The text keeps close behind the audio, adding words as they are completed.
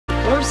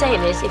What I'm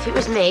saying is, if it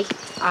was me,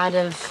 I'd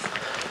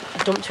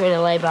have dumped her in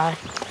a lay-by.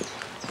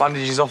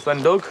 Bandages off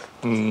then, Doug?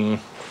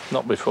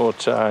 Not before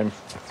time.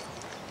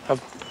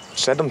 I've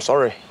said I'm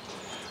sorry.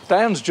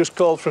 Diane's just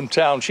called from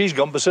town. She's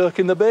gone berserk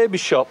in the baby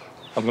shop.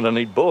 I'm going to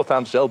need both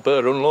hands to help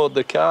her unload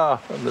the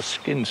car, and the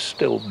skin's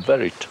still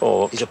very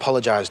taut. He's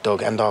apologised,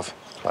 Doug. End of.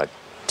 Like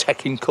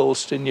Teching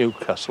Coast in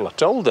Newcastle. I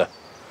told her.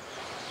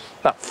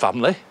 That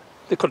family,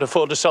 they could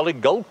afford a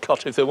solid gold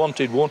cot if they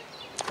wanted one.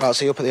 I'll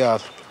see you up at the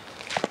yard.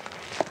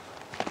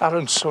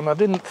 Aaron, son, I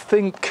didn't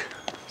think...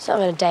 It's not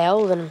even a day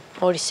old and I'm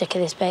already sick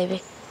of this baby.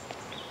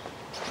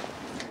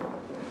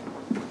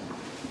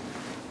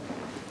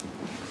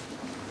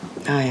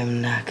 I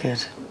am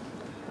knackered.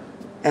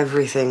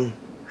 Everything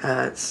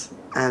hurts.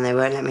 And they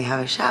won't let me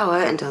have a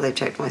shower until they've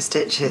checked my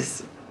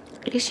stitches.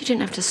 At least you didn't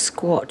have to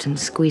squat and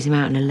squeeze him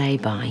out in a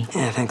lay-by.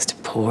 Yeah, thanks to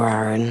poor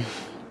Aaron.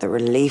 The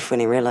relief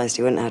when he realised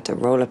he wouldn't have to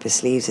roll up his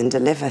sleeves and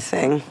deliver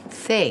thing.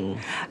 Thing?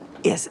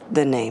 Yes,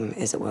 the name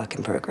is a work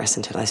in progress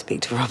until I speak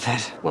to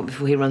Robert. What,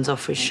 before he runs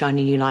off for his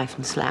shiny new life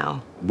in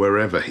Slough?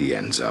 Wherever he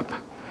ends up,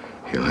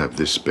 he'll have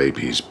this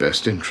baby's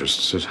best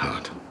interests at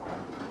heart.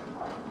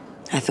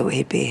 I thought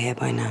he'd be here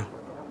by now.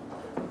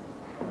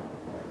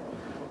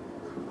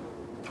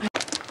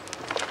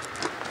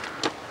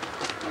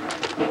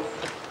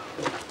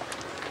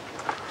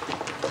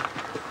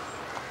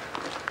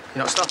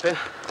 You're not stopping?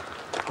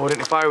 I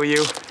wouldn't if I were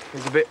you.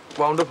 He's a bit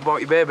wound up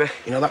about your baby.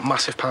 You know that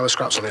massive pile of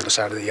scraps on the other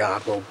side of the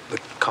yard? Well, the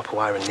copper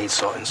wiring needs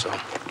sorting, so...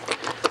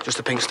 Just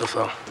the pink stuff,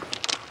 though.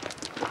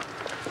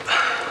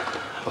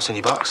 What's in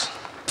your box?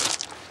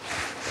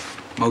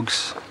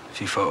 Mugs, a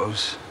few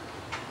photos.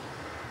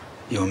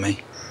 You and me.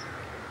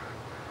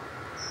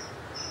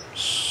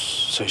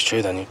 So it's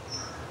true, then?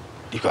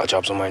 You've got a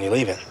job somewhere and you're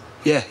leaving?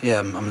 Yeah,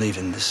 I'm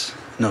leaving. There's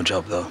no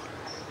job, though.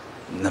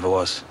 Never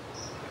was.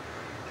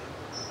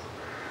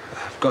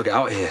 I've got to get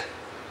out of here.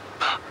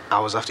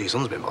 Hours after your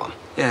son's been born?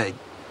 Yeah,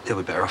 he'll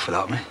be better off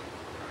without me.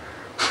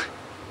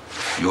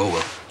 You all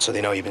will. So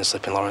they know you've been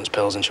slipping Lawrence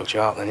pills and chucked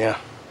you out, then, yeah?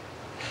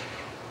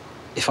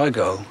 If I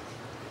go,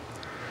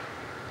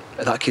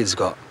 that kid's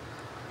got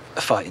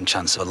a fighting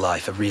chance of a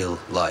life, a real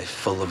life,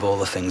 full of all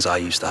the things I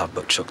used to have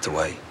but chucked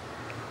away.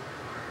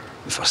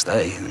 If I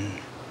stay, then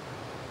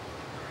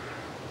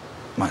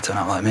it might turn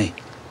out like me.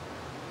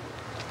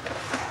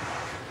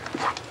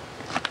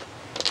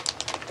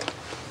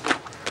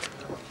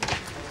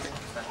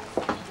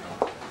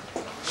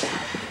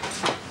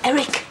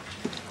 Eric,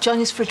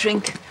 join us for a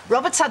drink.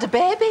 Robert's had a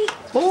baby.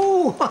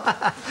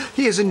 Oh,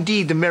 he is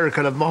indeed the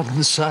miracle of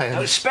modern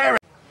science. Spare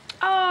it!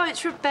 Oh,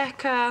 it's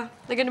Rebecca.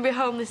 They're going to be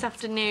home this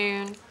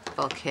afternoon.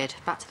 Poor kid,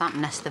 back to that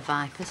nest of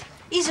vipers.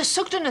 He's a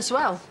Sugden as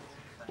well.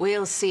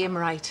 We'll see him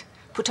right.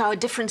 Put our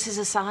differences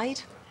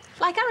aside.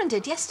 Like Aaron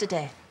did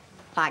yesterday.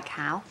 Like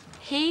how?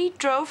 He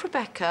drove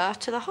Rebecca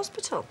to the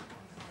hospital.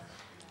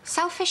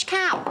 Selfish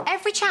cow.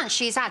 Every chance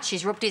she's had,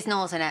 she's rubbed his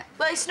nose in it.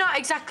 Well, it's not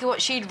exactly what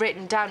she'd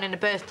written down in a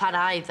birth plan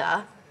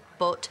either,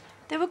 but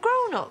they were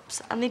grown-ups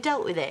and they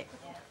dealt with it.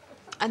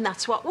 And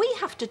that's what we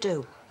have to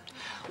do.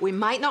 We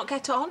might not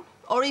get on,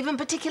 or even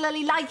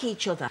particularly like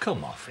each other.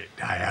 Come off it,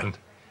 Diane.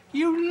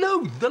 You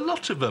loathe the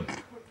lot of them.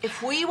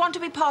 If we want to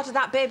be part of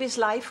that baby's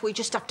life, we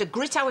just have to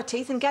grit our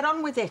teeth and get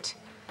on with it.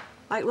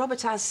 Like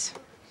Robert has.